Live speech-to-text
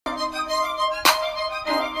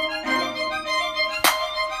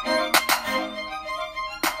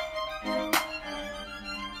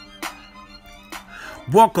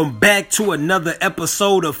Welcome back to another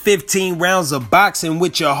episode of 15 Rounds of Boxing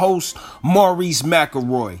with your host, Maurice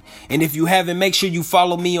McElroy. And if you haven't, make sure you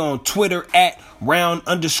follow me on Twitter at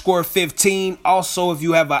round_15. Also, if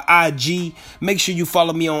you have an IG, make sure you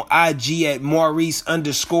follow me on IG at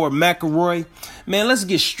Maurice_McElroy. Man, let's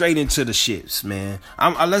get straight into the shits, man.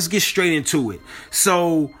 Let's get straight into it.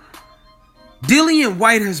 So, Dillian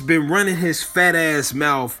Whyte has been running his fat ass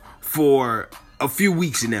mouth for a few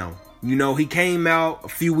weeks now. You know, he came out a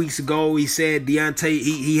few weeks ago. He said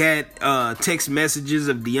he had text messages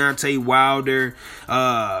of Deontay Wilder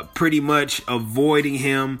pretty much avoiding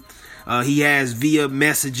him. He has via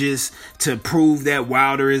messages to prove that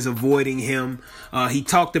Wilder is avoiding him. He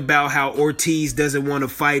talked about how Ortiz doesn't want to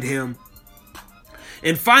fight him.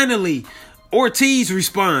 And finally, Ortiz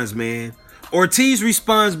responds, man. Ortiz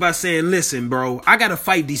responds by saying, listen, bro, I got to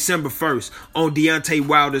fight December 1st on Deontay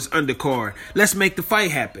Wilder's undercard. Let's make the fight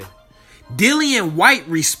happen. Dillian Whyte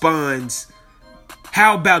responds,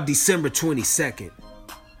 how about December 22nd?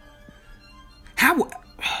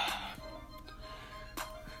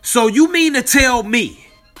 So you mean to tell me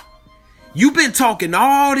you've been talking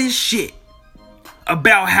all this shit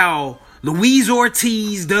about how Luis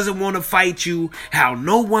Ortiz doesn't want to fight you, how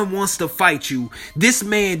no one wants to fight you. This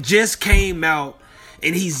man just came out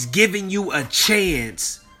and he's giving you a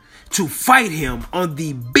chance to fight him on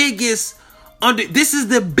the biggest this is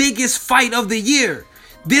the biggest fight of the year.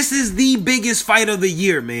 This is the biggest fight of the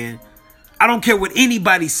year, man. I don't care what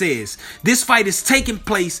anybody says. This fight is taking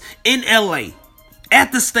place in LA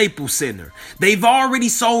at the Staples Center. They've already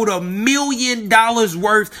sold $1 million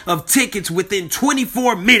worth of tickets within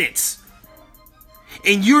 24 minutes.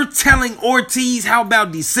 And you're telling Ortiz, how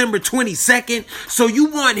about December 22nd? So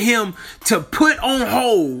you want him to put on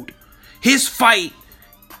hold his fight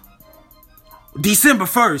December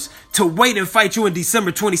 1st to wait and fight you on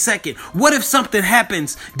December 22nd. What if something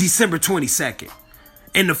happens December 22nd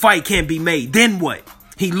and the fight can't be made? Then what?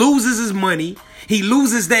 He loses his money. He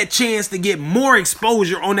loses that chance to get more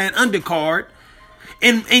exposure on that undercard.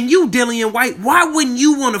 And you, Dillian Whyte, why wouldn't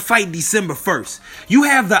you want to fight December 1st? You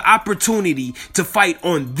have the opportunity to fight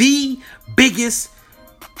on the biggest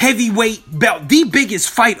heavyweight belt, the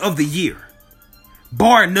biggest fight of the year,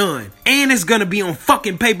 bar none. And it's going to be on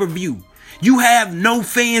fucking pay-per-view. You have no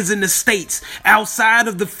fans in the States. Outside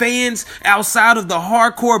of the fans, outside of the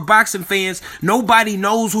hardcore boxing fans, nobody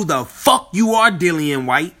knows who the fuck you are, Dillian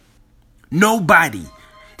Whyte. Nobody.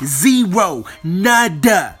 Zero.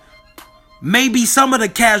 Nada. Maybe some of the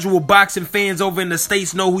casual boxing fans over in the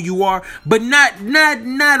States know who you are, but not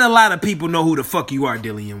a lot of people know who the fuck you are,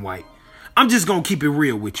 Dillian Whyte. I'm just gonna keep it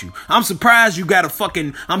real with you. I'm surprised you're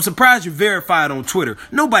verified on Twitter.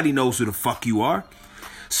 Nobody knows who the fuck you are.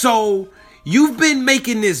 So you've been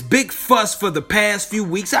making this big fuss for the past few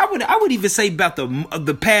weeks. I would even say about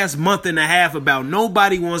the past month and a half about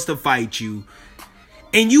nobody wants to fight you.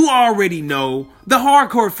 And you already know, the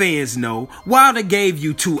hardcore fans know, Wilder gave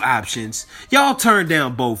you two options. Y'all turned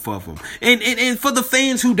down both of them. And for the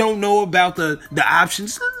fans who don't know about the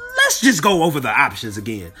options, let's just go over the options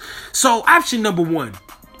again. So option number one,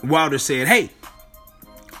 Wilder said, hey,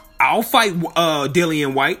 I'll fight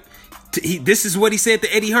Dillian Whyte. This is what he said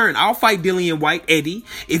to Eddie Hearn. I'll fight Dillian Whyte, Eddie,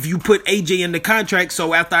 if you put AJ in the contract.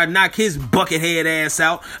 So after I knock his buckethead ass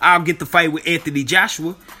out, I'll get the fight with Anthony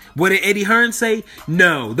Joshua. What did Eddie Hearn say?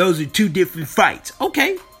 No, those are two different fights.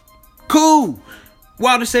 Okay, cool.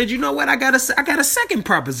 Wilder said, you know what? I got a second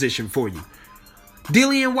proposition for you.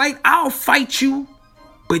 Dillian Whyte, I'll fight you,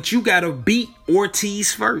 but you got to beat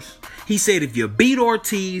Ortiz first. He said, if you beat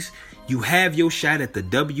Ortiz, you have your shot at the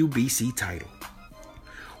WBC title.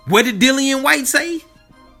 What did Dillian Whyte say?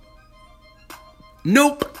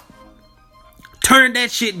 Nope. Turn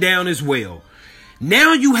that shit down as well.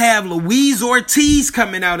 Now you have Luis Ortiz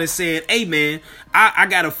coming out and saying, hey man, I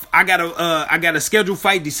got a scheduled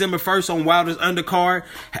fight December 1st on Wilder's undercard.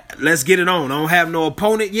 Let's get it on. I don't have no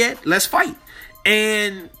opponent yet. Let's fight.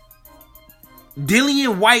 And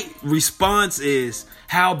Dillian Whyte's response is,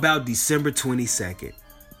 how about December 22nd?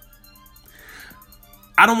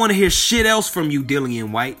 I don't want to hear shit else from you,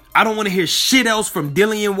 Dillian Whyte. I don't want to hear shit else from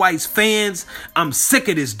Dillian Whyte's fans. I'm sick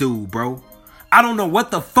of this dude, bro. I don't know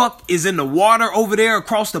what the fuck is in the water over there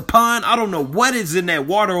across the pond. I don't know what is in that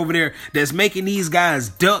water over there that's making these guys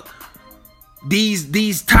duck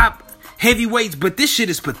these top heavyweights. But this shit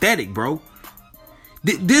is pathetic, bro.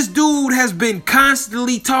 This dude has been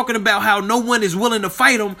constantly talking about how no one is willing to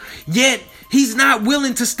fight him, yet he's not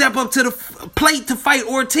willing to step up to the plate to fight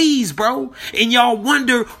Ortiz, bro. And y'all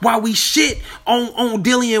wonder why we shit on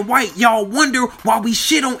Dillian Whyte. Y'all wonder why we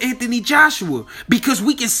shit on Anthony Joshua, because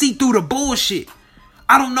we can see through the bullshit.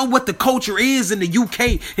 I don't know what the culture is in the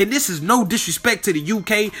UK, and this is no disrespect to the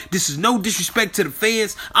UK. This is no disrespect to the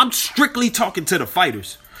fans. I'm strictly talking to the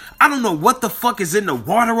fighters. I don't know what the fuck is in the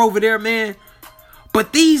water over there, man.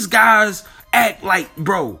 But these guys act like,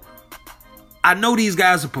 bro, I know these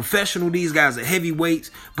guys are professional. These guys are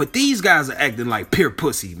heavyweights, but these guys are acting like pure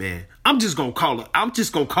pussy, man. I'm just gonna call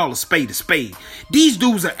a spade a spade. These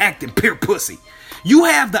dudes are acting pure pussy. You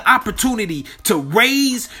have the opportunity to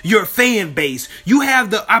raise your fan base. You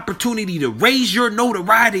have the opportunity to raise your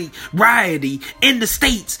notoriety in the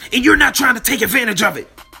States, and you're not trying to take advantage of it.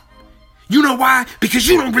 You know why? Because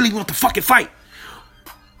you don't really want to fucking fight.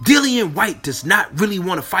 Dillian Whyte does not really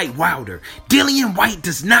want to fight Wilder. Dillian Whyte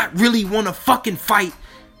does not really want to fucking fight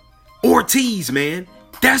Ortiz, man.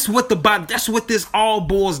 That's what this all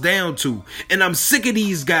boils down to. And I'm sick of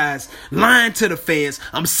these guys lying to the fans.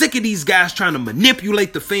 I'm sick of these guys trying to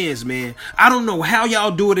manipulate the fans, man. I don't know how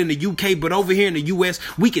y'all do it in the UK, but over here in the US,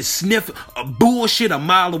 we can sniff bullshit a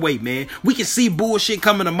mile away, man. We can see bullshit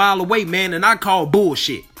coming a mile away, man, and I call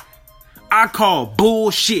bullshit. I call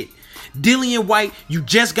bullshit. Dillian Whyte, you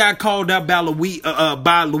just got called out by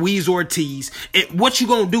Luis Ortiz. And what you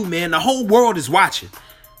gonna do, man? The whole world is watching.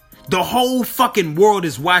 The whole fucking world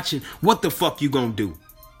is watching. What the fuck you gonna do?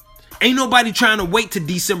 Ain't nobody trying to wait to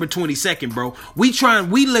December 22nd, bro.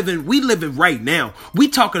 We living right now. We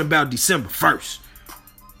talking about December 1st.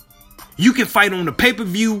 You can fight on the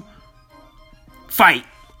pay-per-view fight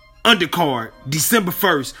undercard December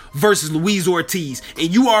 1st versus Luis Ortiz.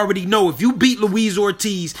 And you already know if you beat Luis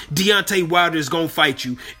Ortiz, Deontay Wilder is going to fight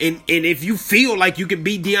you. And if you feel like you can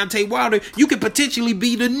beat Deontay Wilder, you can potentially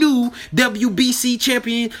be the new WBC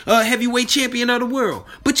champion, heavyweight champion of the world.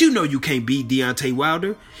 But you know you can't beat Deontay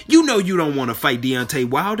Wilder. You know you don't want to fight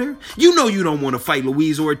Deontay Wilder. You know you don't want to fight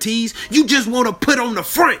Luis Ortiz. You just want to put on the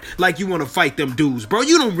front like you want to fight them dudes, bro.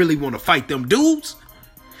 You don't really want to fight them dudes.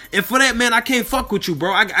 And for that, man, I can't fuck with you,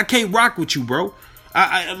 bro. I can't rock with you, bro.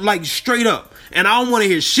 I like straight up. And I don't want to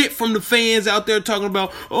hear shit from the fans out there talking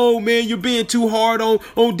about, oh, man, you're being too hard on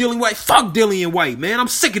Dillian Whyte. Fuck Dillian Whyte, man. I'm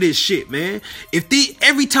sick of this shit, man.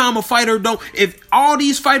 Every time a fighter if all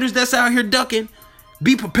these fighters that's out here ducking,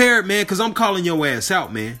 be prepared, man, because I'm calling your ass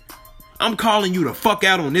out, man. I'm calling you the fuck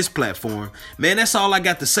out on this platform. Man, that's all I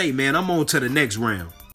got to say, man. I'm on to the next round.